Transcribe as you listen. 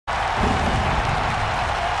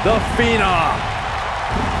The Phenom.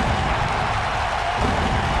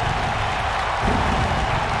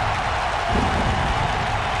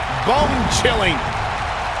 Bone-chilling.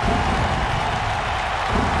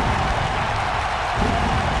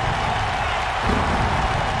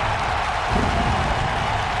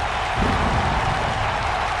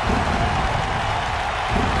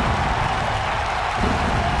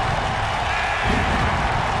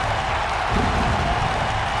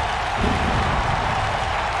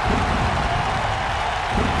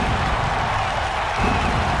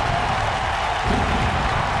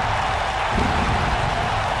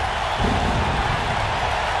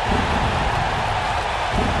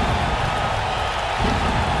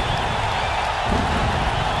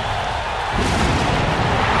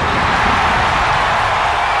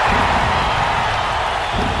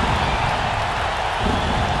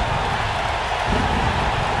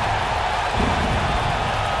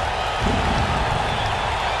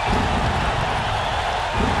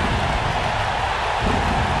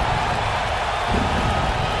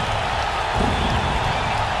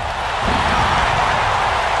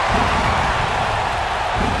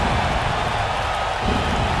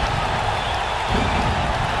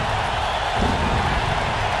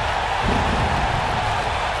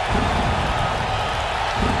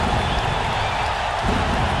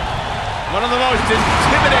 One of the most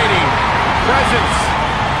intimidating presence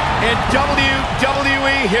in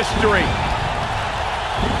WWE history.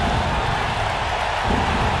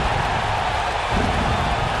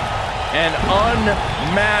 An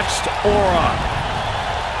unmatched aura.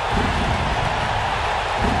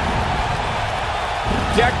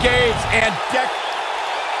 Decades and decades.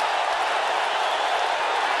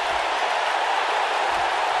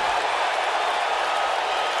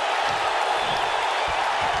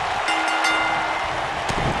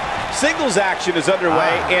 Singles action is underway,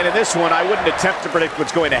 and in this one, I wouldn't attempt to predict what's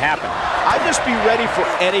going to happen. I'd just be ready for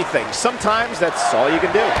anything. Sometimes that's all you can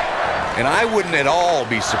do. And I wouldn't at all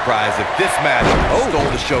be surprised if this match stole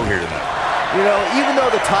the show here tonight. You know, even though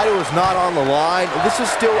the title is not on the line, this is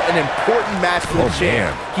still an important match for the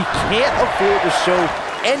champ. He can't afford to show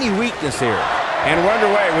any weakness here. And we're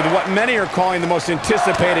underway with what many are calling the most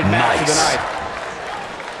anticipated match of the night.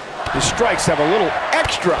 The strikes have a little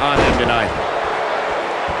extra on them tonight.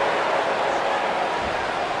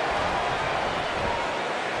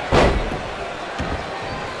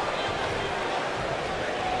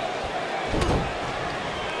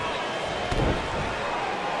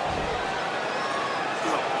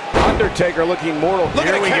 Undertaker looking mortal. Look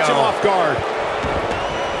at him catch him off guard.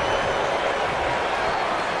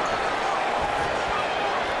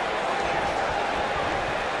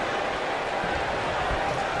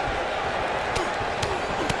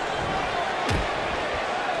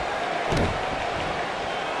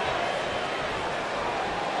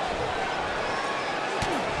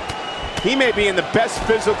 He may be in the best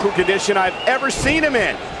physical condition I've ever seen him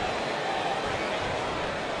in.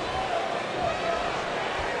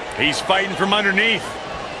 He's fighting from underneath.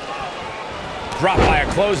 Dropped by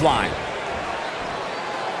a clothesline.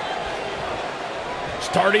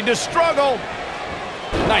 Starting to struggle.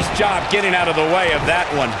 Nice job getting out of the way of that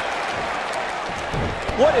one.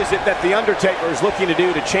 What is it that The Undertaker is looking to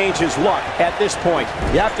do to change his luck at this point?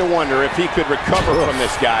 You have to wonder if he could recover from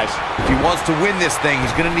this, guys. If he wants to win this thing,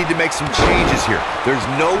 he's going to need to make some changes here. There's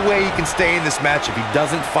no way he can stay in this match if he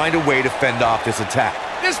doesn't find a way to fend off this attack.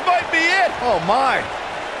 This might be it. Oh, my.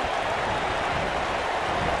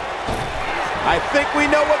 I think we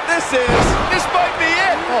know what this is. This might be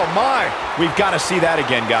it. Oh, my. We've got to see that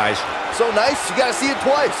again, guys. So nice, you got to see it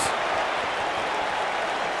twice.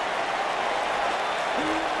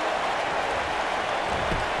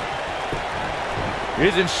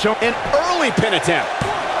 Isn't shown an early pin attempt.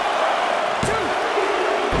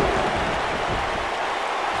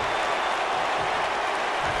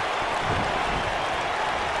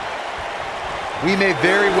 We may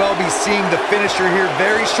very well be seeing the finisher here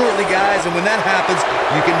very shortly, guys, and when that happens,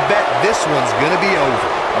 you can bet this one's going to be over.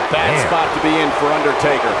 A bad spot to be in for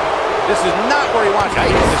Undertaker. This is not where he wants to be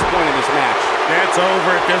at this point in this match. It's over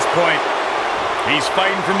at this point. He's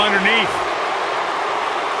fighting from underneath.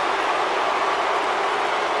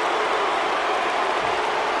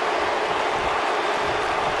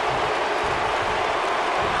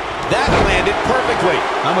 That landed perfectly.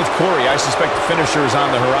 I'm with Corey. I suspect the finisher is on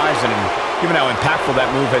the horizon, and given how impactful that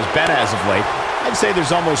move has been as of late, I'd say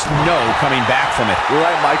there's almost no coming back from it. You're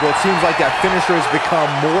right, Michael. It seems like that finisher has become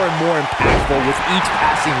more and more impactful with each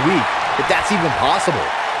passing week, if that's even possible.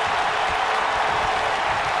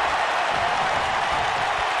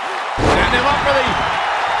 Setting him up for the...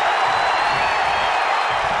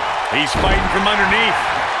 He's fighting from underneath.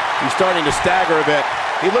 He's starting to stagger a bit.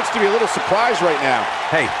 He looks to be a little surprised right now.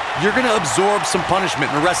 Hey, you're going to absorb some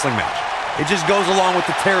punishment in a wrestling match. It just goes along with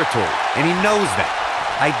the territory, and he knows that.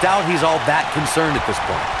 I doubt he's all that concerned at this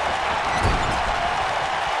point.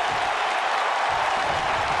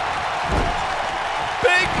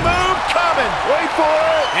 Big move coming. Wait for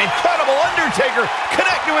it. Incredible Undertaker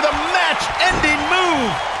connecting with a match-ending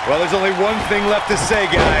move. Well, there's only one thing left to say,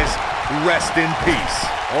 guys. Rest in peace.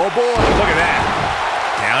 Oh, boy. Look at that.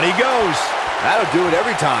 Down he goes. That'll do it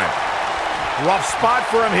every time. Rough spot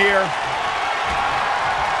for him here.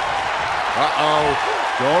 Uh-oh.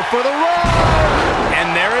 Going for the run.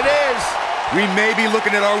 And there it is. We may be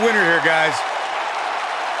looking at our winner here, guys.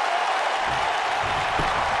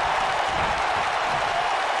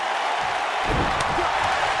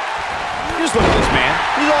 Just look at this man.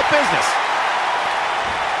 He's all business.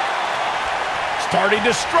 Starting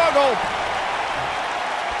to struggle.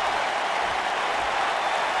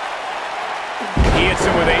 He hits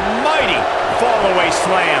him with a mighty fall-away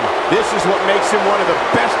slam. This is what makes him one of the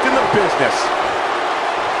best in the business.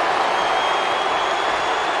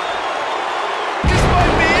 This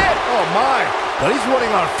might be it. Oh, my. But he's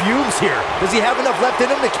running on fumes here. Does he have enough left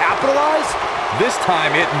in him to capitalize? This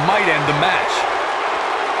time, it might end the match.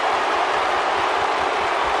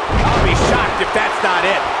 I'll be shocked if that's not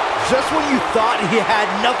it. Just when you thought he had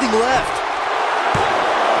nothing left.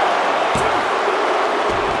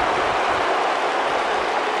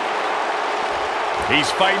 He's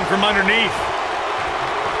fighting from underneath.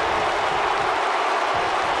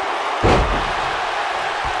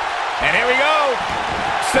 And here we go.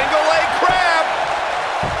 Single leg crab.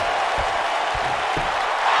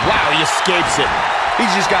 Wow, he escapes it.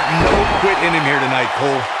 He's just got no quit in him here tonight,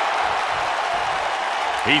 Cole.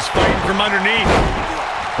 He's fighting from underneath.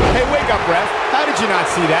 Hey, wake up, ref. How did you not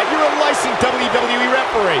see that? You're a licensed WWE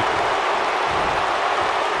referee.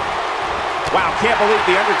 Wow, can't believe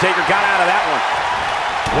The Undertaker got out of that one.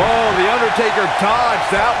 Whoa, The Undertaker dodged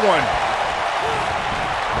that one.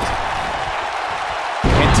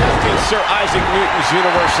 Contesting Sir Isaac Newton's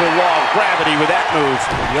universal law of gravity with that move.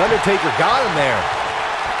 The Undertaker got him there.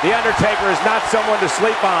 The Undertaker is not someone to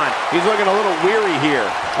sleep on. He's looking a little weary here.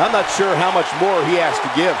 I'm not sure how much more he has to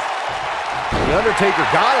give. The Undertaker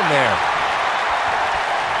got him there.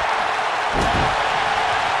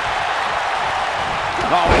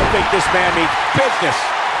 Oh, I think this man means business.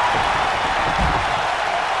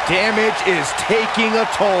 Damage is taking a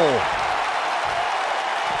toll.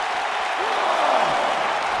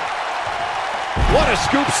 What a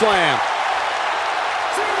scoop slam.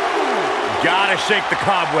 Gotta shake the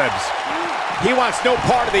cobwebs. He wants no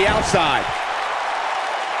part of the outside.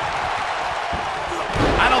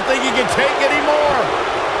 I don't think he can take anymore.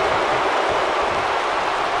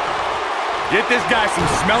 Get this guy some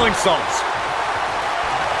smelling salts.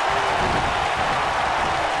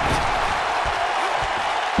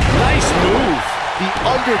 Nice move. The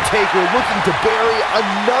Undertaker looking to bury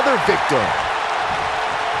another victim.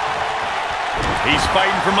 He's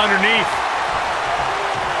fighting from underneath.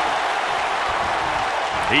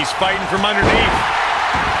 He's fighting from underneath.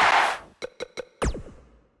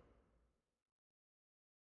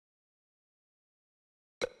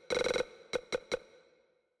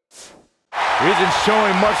 He isn't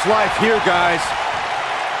showing much life here, guys.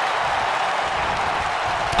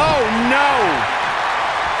 Oh, no!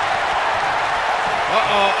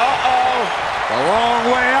 The long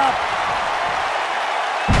way up.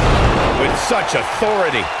 With such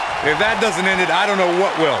authority. If that doesn't end it, I don't know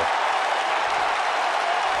what will.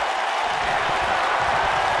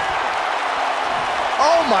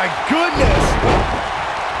 Oh, my goodness.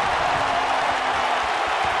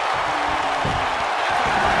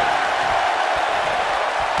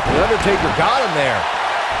 The Undertaker got him there.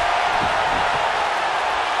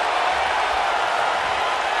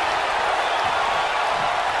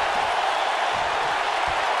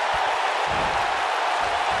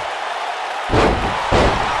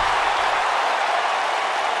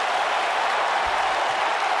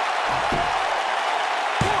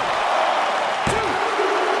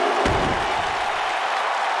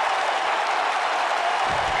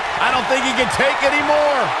 I don't think he can take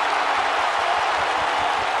anymore.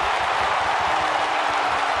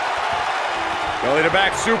 Belly to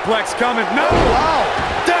back suplex coming. No! Wow.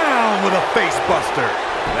 Down with a face buster.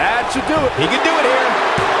 That should do it. He can do it here.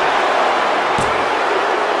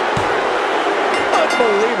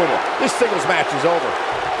 Unbelievable. This singles match is over.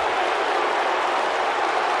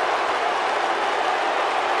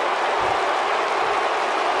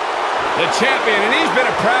 The champion, and he's been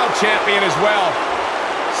a proud champion as well.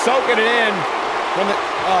 Soaking it in from the...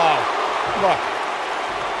 Oh, look.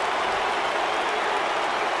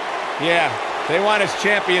 Yeah, they want his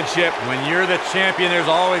championship. When you're the champion, there's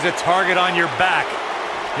always a target on your back.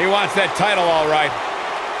 He wants that title, all right.